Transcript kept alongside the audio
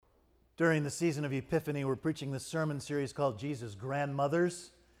During the season of Epiphany, we're preaching this sermon series called Jesus'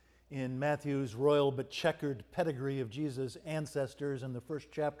 Grandmothers. In Matthew's royal but checkered pedigree of Jesus' ancestors in the first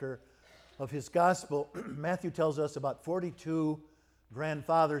chapter of his gospel, Matthew tells us about 42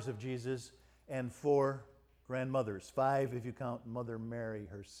 grandfathers of Jesus and 4 grandmothers, 5 if you count Mother Mary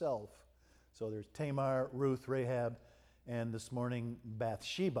herself. So there's Tamar, Ruth, Rahab, and this morning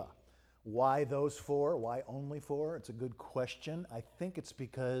Bathsheba. Why those 4? Why only 4? It's a good question. I think it's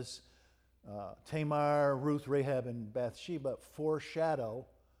because Tamar, Ruth, Rahab, and Bathsheba foreshadow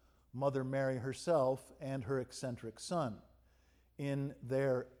Mother Mary herself and her eccentric son in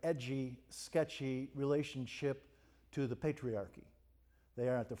their edgy, sketchy relationship to the patriarchy. They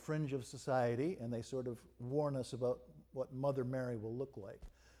are at the fringe of society, and they sort of warn us about what Mother Mary will look like.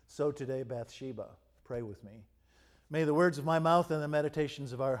 So today, Bathsheba, pray with me. May the words of my mouth and the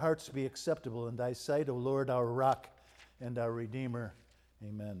meditations of our hearts be acceptable in thy sight, O Lord, our rock and our Redeemer.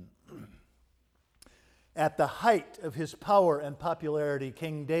 Amen. At the height of his power and popularity,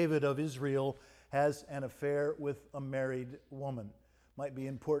 King David of Israel has an affair with a married woman. Might be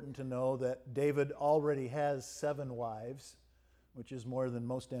important to know that David already has 7 wives, which is more than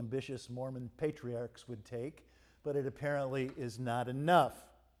most ambitious Mormon patriarchs would take, but it apparently is not enough.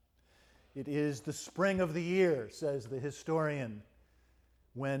 It is the spring of the year, says the historian,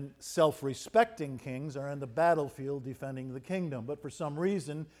 when self-respecting kings are on the battlefield defending the kingdom. But for some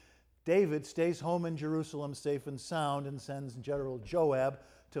reason, David stays home in Jerusalem safe and sound and sends General Joab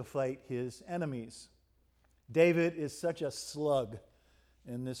to fight his enemies. David is such a slug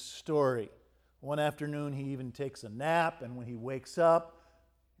in this story. One afternoon he even takes a nap, and when he wakes up,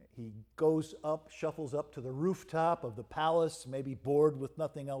 he goes up, shuffles up to the rooftop of the palace, maybe bored with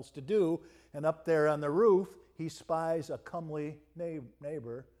nothing else to do, and up there on the roof he spies a comely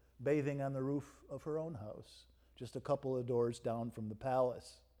neighbor bathing on the roof of her own house, just a couple of doors down from the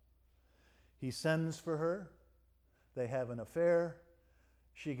palace. He sends for her. They have an affair.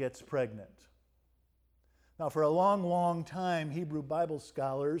 She gets pregnant. Now, for a long, long time, Hebrew Bible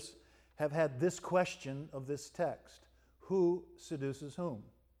scholars have had this question of this text: who seduces whom?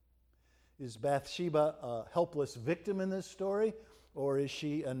 Is Bathsheba a helpless victim in this story, or is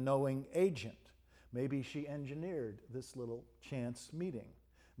she a knowing agent? Maybe she engineered this little chance meeting.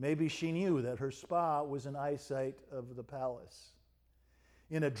 Maybe she knew that her spa was in eyesight of the palace.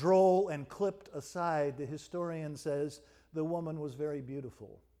 In a droll and clipped aside, the historian says the woman was very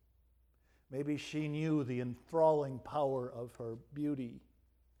beautiful. Maybe she knew the enthralling power of her beauty.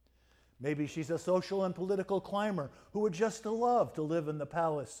 Maybe she's a social and political climber who would just love to live in the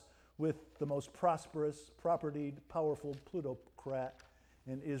palace with the most prosperous, propertied, powerful plutocrat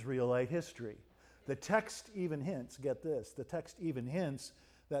in Israelite history. The text even hints, get this, the text even hints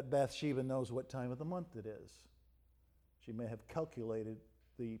that Bathsheba knows what time of the month it is. She may have calculated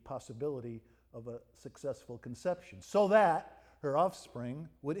the possibility of a successful conception, so that her offspring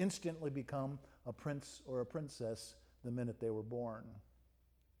would instantly become a prince or a princess the minute they were born.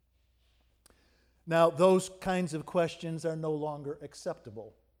 Now, those kinds of questions are no longer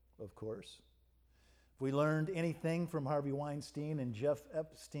acceptable, of course. If we learned anything from Harvey Weinstein and Jeff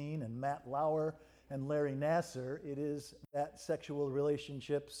Epstein and Matt Lauer and Larry Nassar, it is that sexual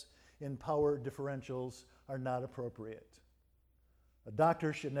relationships in power differentials are not appropriate. A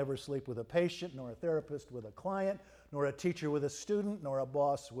doctor should never sleep with a patient, nor a therapist with a client, nor a teacher with a student, nor a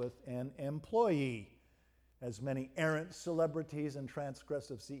boss with an employee, as many errant celebrities and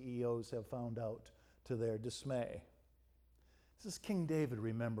transgressive CEOs have found out to their dismay. This is King David,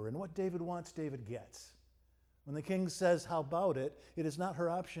 remember, and what David wants, David gets. When the king says, how about it, it is not her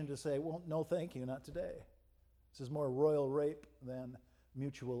option to say, well, no, thank you, not today. This is more royal rape than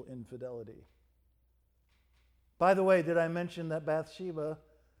mutual infidelity. By the way, did I mention that Bathsheba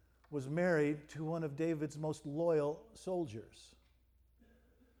was married to one of David's most loyal soldiers?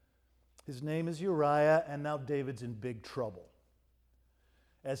 His name is Uriah, and now David's in big trouble.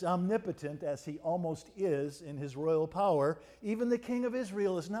 As omnipotent as he almost is in his royal power, even the king of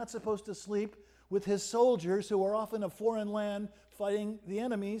Israel is not supposed to sleep with his soldiers who are off in a foreign land fighting the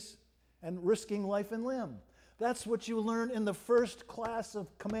enemies and risking life and limb. That's what you learn in the first class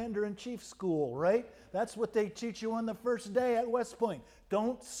of Commander-in-Chief school, right? That's what they teach you on the first day at West Point.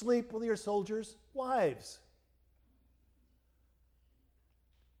 Don't sleep with your soldiers' wives.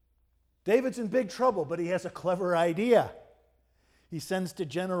 David's in big trouble, but he has a clever idea. He sends to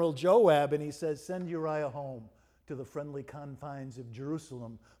General Joab and he says, send Uriah home to the friendly confines of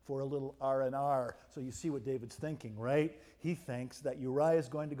Jerusalem for a little R&R. So you see what David's thinking, right? He thinks that Uriah is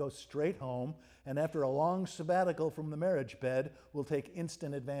going to go straight home, and after a long sabbatical from the marriage bed, will take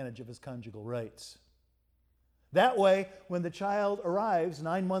instant advantage of his conjugal rights. That way, when the child arrives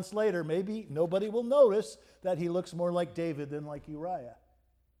 9 months later, maybe nobody will notice that he looks more like David than like Uriah.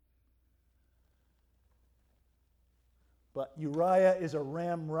 But Uriah is a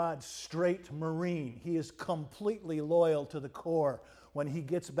ramrod straight Marine. He is completely loyal to the core. When he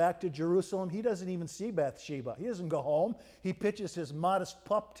gets back to Jerusalem, he doesn't even see Bathsheba. He doesn't go home. He pitches his modest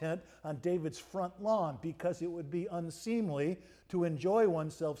pup tent on David's front lawn because it would be unseemly to enjoy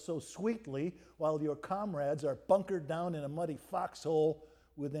oneself so sweetly while your comrades are bunkered down in a muddy foxhole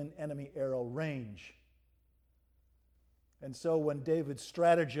within enemy arrow range. And so when David's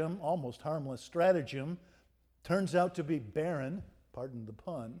stratagem, almost harmless stratagem, turns out to be barren, pardon the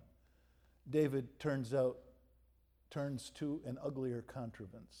pun, David turns to an uglier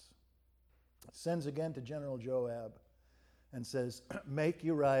contrivance. Sends again to General Joab and says, make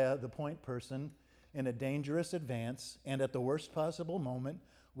Uriah the point person in a dangerous advance, and at the worst possible moment,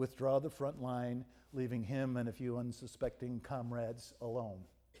 withdraw the front line, leaving him and a few unsuspecting comrades alone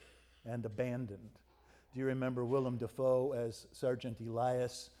and abandoned. Do you remember Willem Dafoe as Sergeant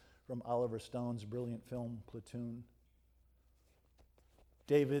Elias from Oliver Stone's brilliant film Platoon?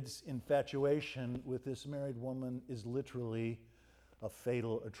 David's infatuation with this married woman is literally a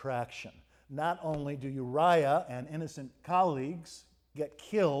fatal attraction. Not only do Uriah and innocent colleagues get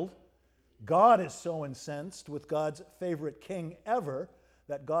killed, God is so incensed with God's favorite king ever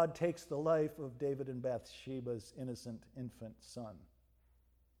that God takes the life of David and Bathsheba's innocent infant son.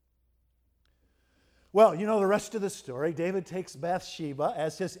 Well, you know the rest of the story. David takes Bathsheba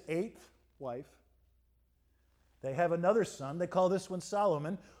as his 8th wife. They have another son. They call this one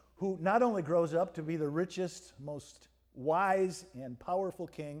Solomon, who not only grows up to be the richest, most wise, and powerful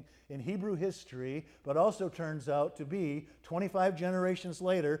king in Hebrew history, but also turns out to be, 25 generations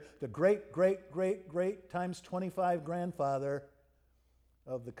later, the great, great, great, great times 25 grandfather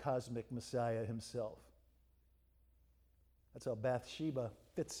of the cosmic Messiah himself. That's how Bathsheba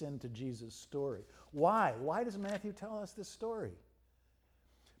fits into Jesus' story. Why? Why does Matthew tell us this story?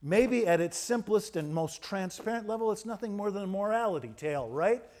 Maybe at its simplest and most transparent level, it's nothing more than a morality tale,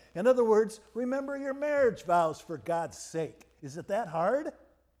 right? In other words, remember your marriage vows for God's sake. Is it that hard?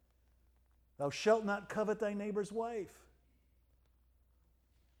 Thou shalt not covet thy neighbor's wife.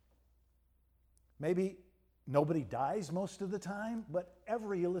 Maybe nobody dies most of the time, but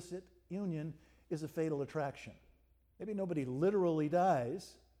every illicit union is a fatal attraction. Maybe nobody literally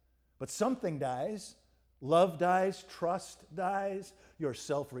dies, but something dies. Love dies, trust dies, your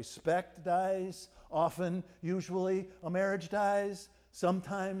self-respect dies. Often, usually, a marriage dies.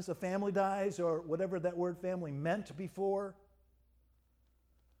 Sometimes a family dies, or whatever that word family meant before.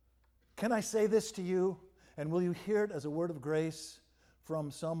 Can I say this to you, and will you hear it as a word of grace from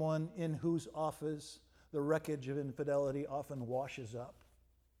someone in whose office the wreckage of infidelity often washes up?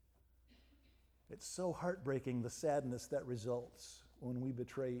 It's so heartbreaking, the sadness that results when we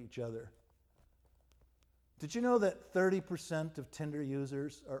betray each other. Did you know that 30% of Tinder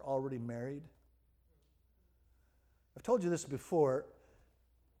users are already married? I've told you this before.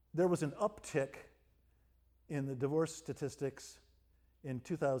 There was an uptick in the divorce statistics in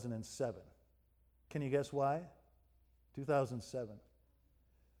 2007. Can you guess why? 2007.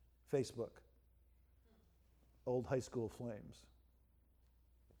 Facebook. Old high school flames.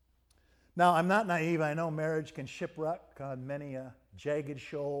 Now, I'm not naive. I know marriage can shipwreck on many a jagged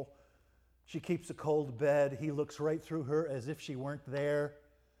shoal. She keeps a cold bed. He looks right through her as if she weren't there.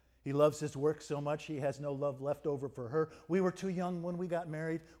 He loves his work so much he has no love left over for her. We were too young when we got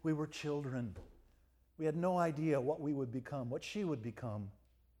married. We were children. We had no idea what we would become, what she would become.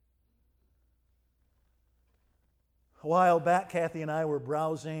 A while back, Kathy and I were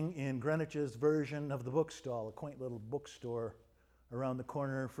browsing in Greenwich's version of the bookstall, a quaint little bookstore around the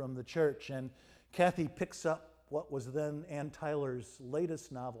corner from the church. And Kathy picks up what was then Ann Tyler's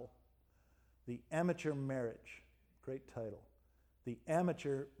latest novel, The Amateur Marriage. Great title. The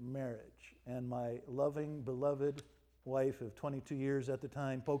Amateur Marriage. And my loving, beloved wife of 22 years at the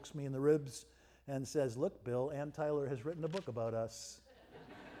time pokes me in the ribs and says, "Look, Bill, Ann Tyler has written a book about us."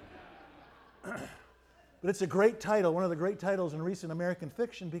 But it's a great title, one of the great titles in recent American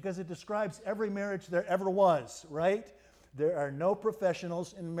fiction, because it describes every marriage there ever was, right? There are no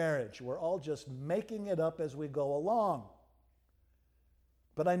professionals in marriage. We're all just making it up as we go along.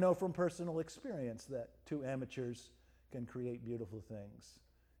 But I know from personal experience that two amateurs can create beautiful things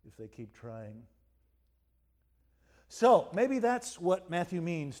if they keep trying. So maybe that's what Matthew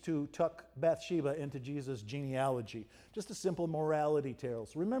means to tuck Bathsheba into Jesus' genealogy. Just a simple morality tale.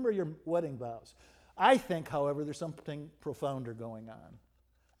 So remember your wedding vows. I think, however, there's something profounder going on.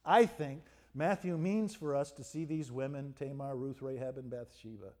 I think Matthew means for us to see these women, Tamar, Ruth, Rahab, and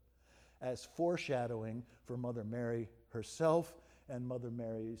Bathsheba, as foreshadowing for Mother Mary herself and Mother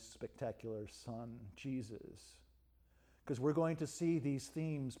Mary's spectacular son, Jesus. Because we're going to see these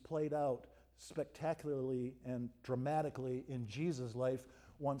themes played out spectacularly and dramatically in Jesus' life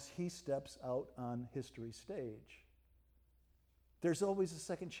once he steps out on history's stage. There's always a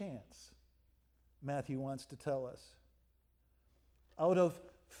second chance, Matthew wants to tell us. Out of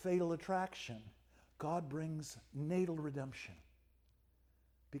fatal attraction, God brings natal redemption.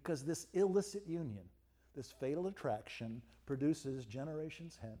 Because this illicit union, this fatal attraction, produces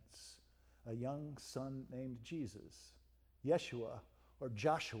generations hence a young son named Jesus, Yeshua, or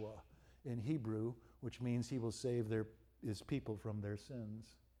Joshua in Hebrew, which means he will save his people from their sins.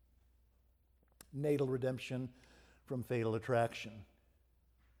 Natal redemption from fatal attraction.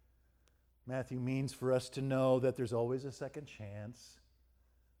 Matthew means for us to know that there's always a second chance,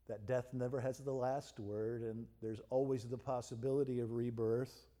 that death never has the last word, and there's always the possibility of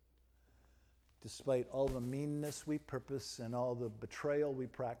rebirth. Despite all the meanness we purpose and all the betrayal we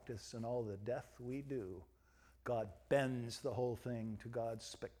practice and all the death we do, God bends the whole thing to God's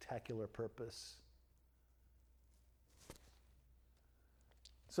spectacular purpose.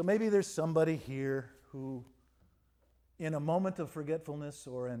 So maybe there's somebody here who, in a moment of forgetfulness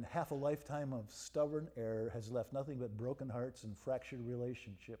or in half a lifetime of stubborn error, has left nothing but broken hearts and fractured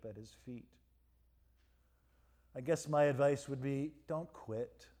relationship at his feet. I guess my advice would be, don't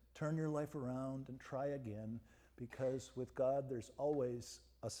quit. Turn your life around and try again, because with God there's always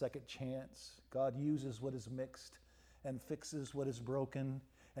a second chance. God uses what is mixed and fixes what is broken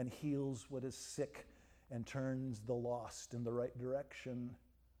and heals what is sick and turns the lost in the right direction.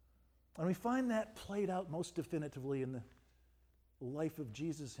 And we find that played out most definitively in the life of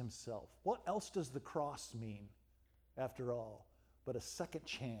Jesus himself. What else does the cross mean, after all, but a second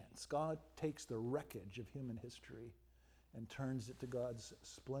chance? God takes the wreckage of human history and turns it to God's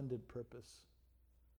splendid purpose.